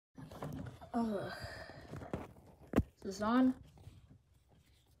Is this on?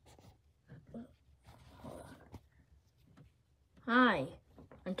 Hi,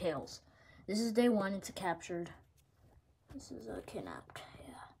 I'm Tails. This is day 1. It's a captured. This is a kidnapped.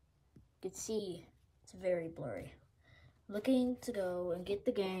 Yeah. You can see it's very blurry. Looking to go and get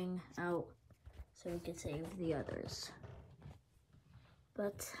the gang out so we can save the others.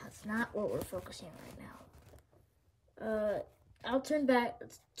 But that's not what we're focusing on right now. I'll tune back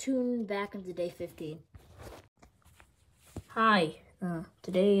into day 15. Hi,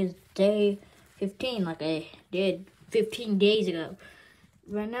 today is day 15 like I did 15 days ago.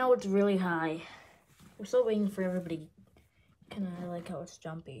 Right now it's really high. We're still waiting for everybody. Kinda like how it's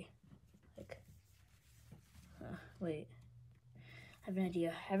jumpy. Like, wait. I have an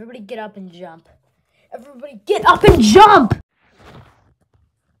idea. Everybody get up and jump. Everybody get up and jump!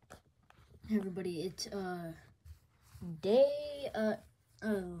 Everybody, it's, day,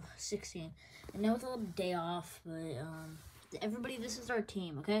 16. I know it's a little day off, but, everybody, this is our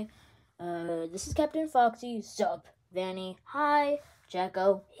team, okay? This is Captain Foxy, sup, Vanny, hi,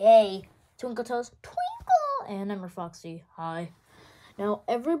 Jacko, hey, Twinkle Toes, twinkle, and I'm Foxy, hi. Now,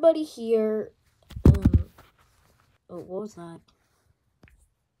 everybody here, oh, what was that?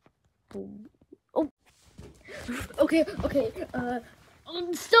 Oh, okay,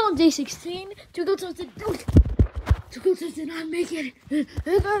 still on day 16, Twinkle Toes did not make it.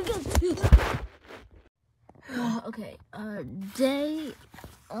 Okay, day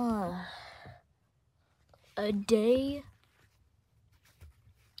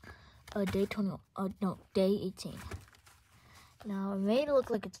 20, no, day 18. Now, it may look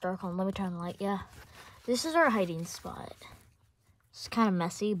like it's dark on, let me turn on the light, yeah. This is our hiding spot. It's kind of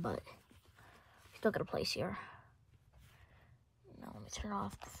messy, but still got a place here. Now, let me turn it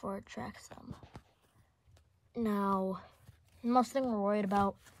off before it tracks them. Now, the most thing we're worried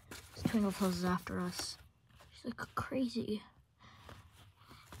about is Twinkle Toes is after us. She's like crazy.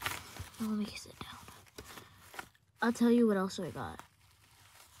 Now, let me sit down. I'll tell you what else we got.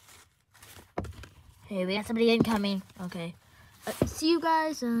 Hey, we got somebody incoming. Okay. See you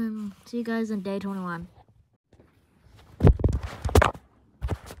guys on day 21.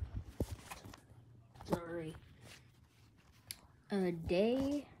 Sorry.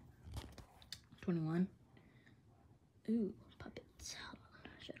 Day 21. Ooh, puppets. Hold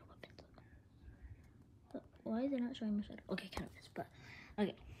on. Shadow puppets. But why is it not showing my shadow? Okay, kind of is, but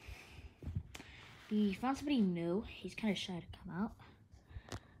okay. We found somebody new. He's kind of shy to come out.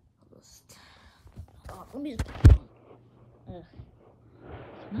 Let me just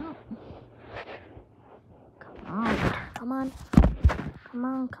no.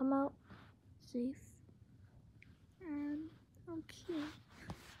 Come out. Safe. Okay.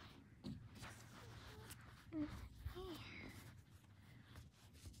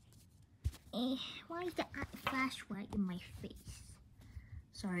 Why is the flashlight in my face?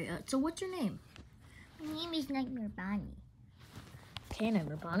 Sorry, so what's your name? My name is Nightmare Bonnie. Okay,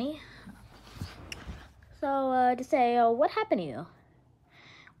 Nightmare Bonnie. So, to say, what happened to you?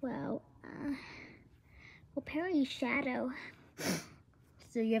 Well, apparently Shadow.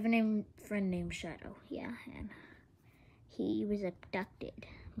 So you have a friend named Shadow? Yeah, and he was abducted.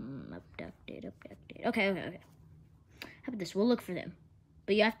 Abducted. Okay. How about this? We'll look for them.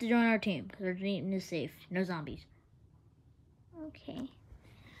 But you have to join our team, because our team is safe. No zombies. Okay.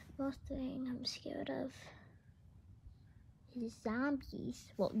 Most thing I'm scared of is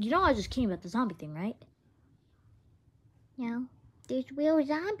zombies. Well, you know I was just kidding about the zombie thing, right? No, there's real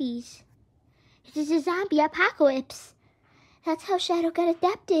zombies. This is a zombie apocalypse. That's how Shadow got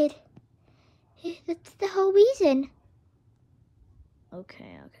abducted. That's the whole reason.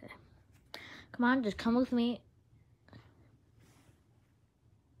 Okay. Come on, just come with me.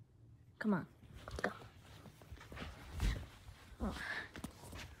 Come on, let's go. Oh.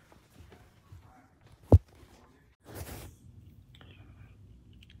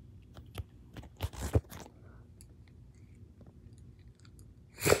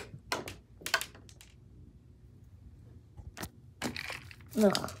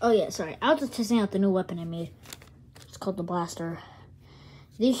 Ugh. Oh yeah, sorry. I was just testing out the new weapon I made. It's called the Blaster.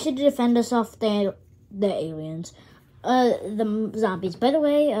 These should defend us off the aliens. The zombies. By the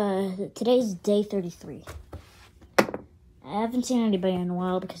way, today's day 33. I haven't seen anybody in a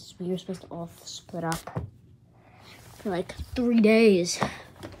while because we were supposed to all split up for like 3 days.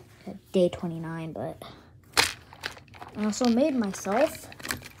 At day 29, but I also made myself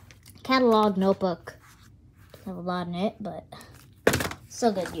a catalog notebook. Doesn't have a lot in it, but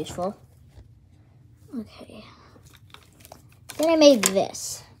still good, useful. Okay. Then I made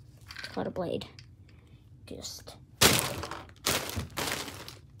this. Called a blade. Just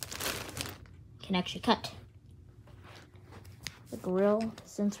can actually cut. The grill,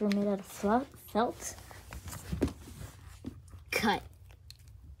 since we're made out of felt. Cut.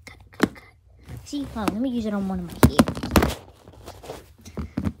 Cut. See, oh, let me use it on one of my hands.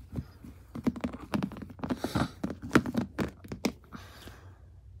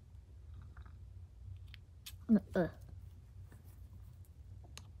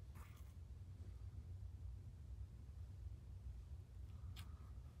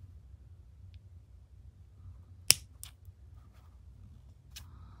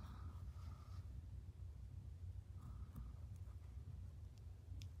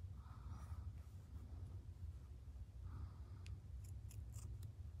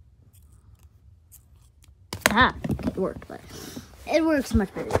 Ah, it worked, but it works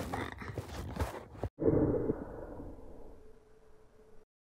much better than that.